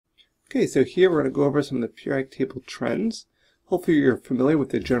Okay, so here we're going to go over some of the periodic table trends. Hopefully you're familiar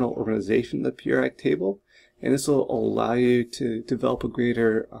with the general organization of the periodic table, and this will allow you to develop a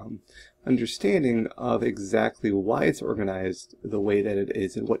greater understanding of exactly why it's organized the way that it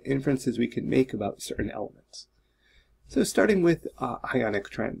is and what inferences we can make about certain elements. So starting with ionic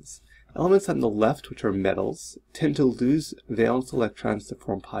trends. Elements on the left, which are metals, tend to lose valence electrons to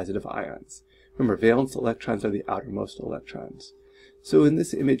form positive ions. Remember, valence electrons are the outermost electrons. So in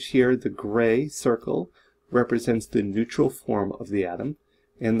this image here, the gray circle represents the neutral form of the atom,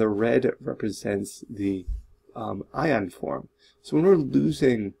 and the red represents the ion form. So when we're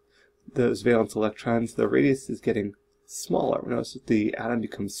losing those valence electrons, the radius is getting smaller. Notice that the atom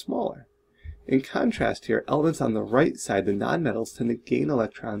becomes smaller. In contrast here, elements on the right side, the nonmetals, tend to gain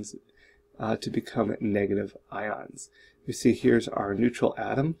electrons to become negative ions. You see here's our neutral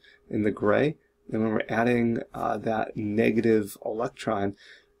atom in the gray. And when we're adding that negative electron,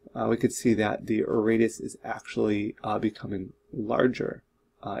 we could see that the radius is actually becoming larger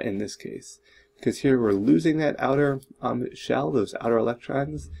in this case. Because here we're losing that outer shell, those outer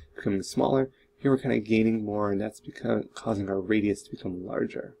electrons becoming smaller. Here we're kind of gaining more, and that's causing our radius to become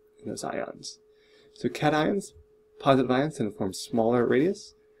larger in those ions. So cations, positive ions, tend to form smaller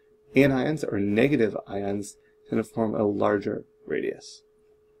radius. Anions, or negative ions, tend to form a larger radius.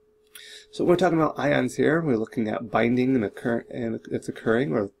 So we're talking about ions here. We're looking at binding that's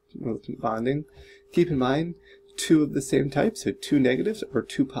occurring, or we're looking at bonding. Keep in mind, two of the same type, so two negatives or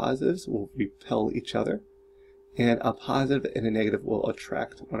two positives will repel each other, and a positive and a negative will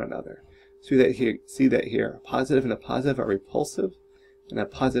attract one another. See that here. A positive and a positive are repulsive, and a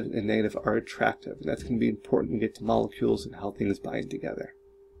positive and a negative are attractive. And that's going to be important to get to molecules and how things bind together.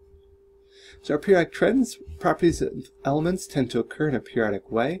 So our periodic trends, properties of elements tend to occur in a periodic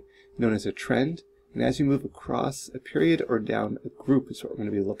way, known as a trend, and as you move across a period or down a group is what we're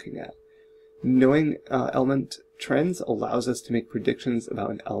going to be looking at. Knowing element trends allows us to make predictions about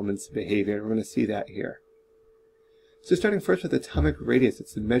an element's behavior, and we're going to see that here. So starting first with atomic radius,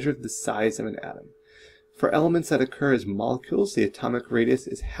 it's the measure of the size of an atom. For elements that occur as molecules, the atomic radius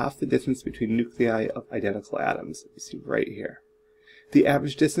is half the distance between nuclei of identical atoms, you see right here. The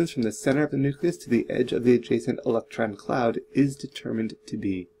average distance from the center of the nucleus to the edge of the adjacent electron cloud is determined to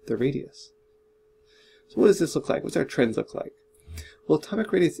be the radius. So what does this look like? What's our trends look like? Well,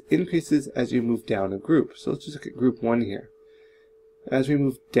 atomic radius increases as you move down a group. So let's just look at group 1 here. As we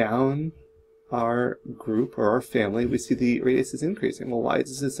move down our group or our family, we see the radius is increasing. Well, why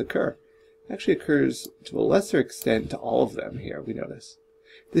does this occur? It actually occurs to a lesser extent to all of them here, we notice.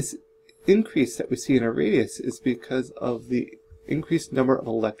 This increase that we see in our radius is because of the increased number of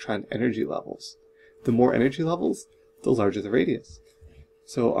electron energy levels. The more energy levels, the larger the radius.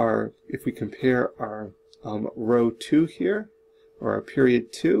 So if we compare our row 2 here, or our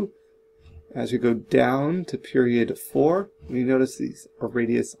period 2, as we go down to period 4, we notice our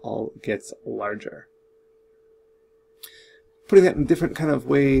radius all gets larger. Putting that in a different kind of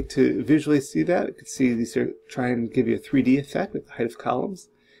way to visually see that, you could see these are trying to give you a 3D effect with the height of columns.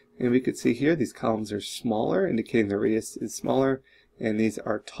 And we could see here these columns are smaller, indicating the radius is smaller, and these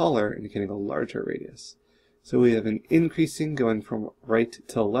are taller, indicating a larger radius. So we have an increasing going from right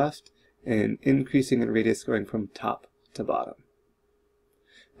to left, and increasing in radius going from top to bottom.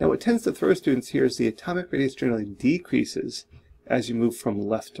 Now what tends to throw students here is the atomic radius generally decreases as you move from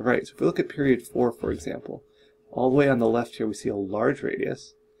left to right. So if we look at period 4, for example, all the way on the left here we see a large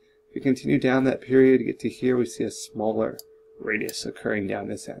radius. If we continue down that period to get to here, we see a smaller radius occurring down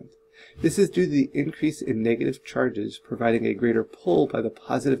this end. This is due to the increase in negative charges providing a greater pull by the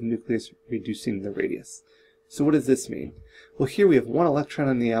positive nucleus, reducing the radius. So what does this mean? Well, here we have one electron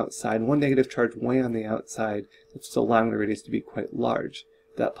on the outside, one negative charge way on the outside, that's allowing the radius to be quite large.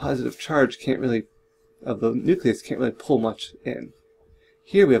 That positive charge of the nucleus can't really pull much in.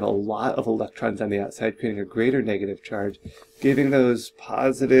 Here we have a lot of electrons on the outside creating a greater negative charge, giving those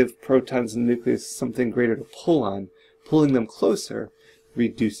positive protons in the nucleus something greater to pull on, pulling them closer,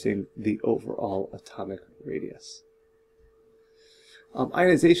 reducing the overall atomic radius.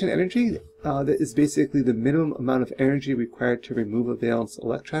 Ionization energy, that is basically the minimum amount of energy required to remove a valence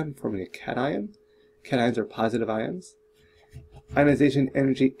electron, forming a cation. Cations are positive ions. Ionization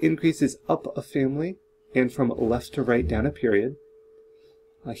energy increases up a family and from left to right down a period.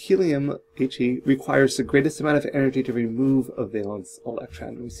 Helium, He, requires the greatest amount of energy to remove a valence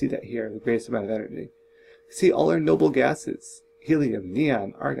electron. We see that here, the greatest amount of energy. See, all our noble gases, helium,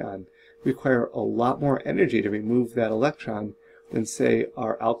 neon, argon, require a lot more energy to remove that electron than, say,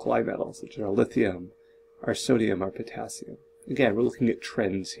 our alkali metals, which are our lithium, our sodium, our potassium. Again, we're looking at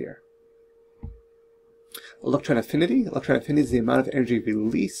trends here. Electron affinity. Electron affinity is the amount of energy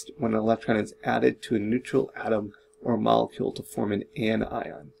released when an electron is added to a neutral atom or molecule to form an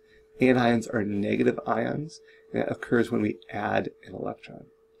anion. Anions are negative ions, and that occurs when we add an electron.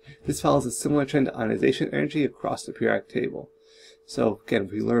 This follows a similar trend to ionization energy across the periodic table. So again,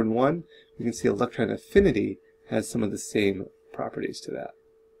 if we learn one, we can see electron affinity has some of the same properties to that.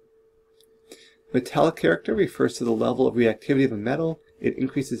 Metallic character refers to the level of reactivity of a metal. It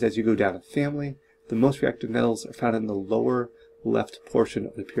increases as you go down a family. The most reactive metals are found in the lower left portion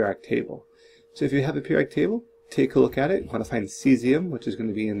of the periodic table. So if you have a periodic table, take a look at it. You want to find cesium, which is going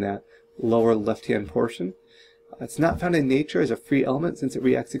to be in that lower left-hand portion. It's not found in nature as a free element since it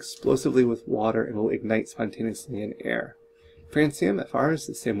reacts explosively with water and will ignite spontaneously in air. Francium, Fr, is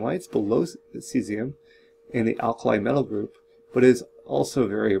the same way. It's below cesium in the alkali metal group, but is also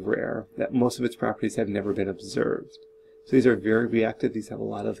very rare, that most of its properties have never been observed. So these are very reactive. These have a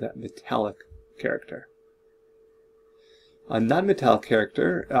lot of that metallic character. A non-metallic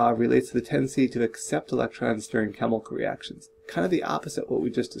character relates to the tendency to accept electrons during chemical reactions, kind of the opposite of what we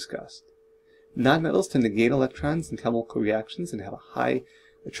just discussed. Nonmetals tend to gain electrons in chemical reactions and have a high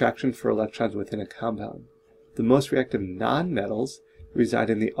attraction for electrons within a compound. The most reactive nonmetals reside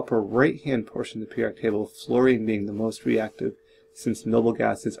in the upper right-hand portion of the periodic table, fluorine being the most reactive since noble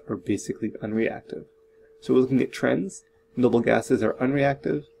gases are basically unreactive. So we're looking at trends. Noble gases are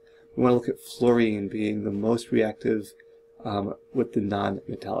unreactive. We want to look at fluorine being the most reactive with the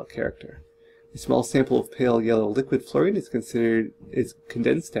non-metallic character. A small sample of pale yellow liquid fluorine is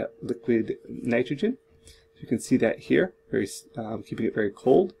condensed at liquid nitrogen. You can see that here, keeping it very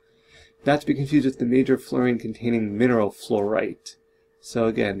cold. Not to be confused with the major fluorine containing mineral fluorite. So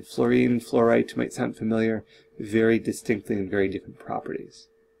again, fluorine, fluorite might sound familiar, very distinctly and very different properties.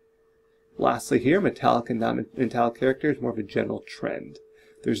 Lastly here, metallic and non-metallic character is more of a general trend.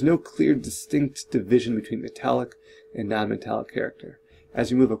 There's no clear distinct division between metallic and non-metallic character. As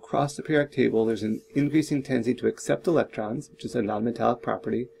you move across the periodic table, there's an increasing tendency to accept electrons, which is a non-metallic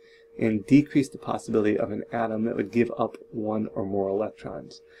property, and decrease the possibility of an atom that would give up one or more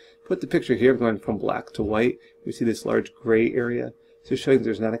electrons. Put the picture here going from black to white. We see this large gray area. So showing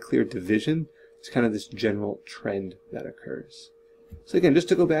there's not a clear division. It's kind of this general trend that occurs. So again, just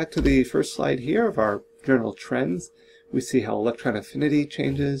to go back to the first slide here of our general trends, we see how electron affinity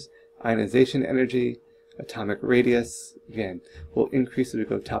changes, ionization energy, atomic radius, again, will increase as we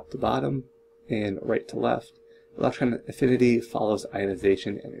go top to bottom and right to left. Electron affinity follows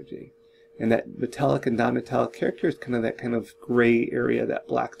ionization energy. And that metallic and non-metallic character is kind of that kind of gray area, that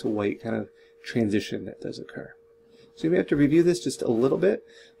black to white kind of transition that does occur. So you may have to review this just a little bit,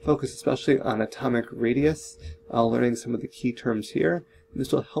 focus especially on atomic radius, learning some of the key terms here. And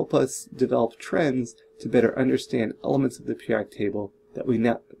this will help us develop trends to better understand elements of the periodic table that we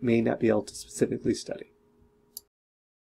may not be able to specifically study.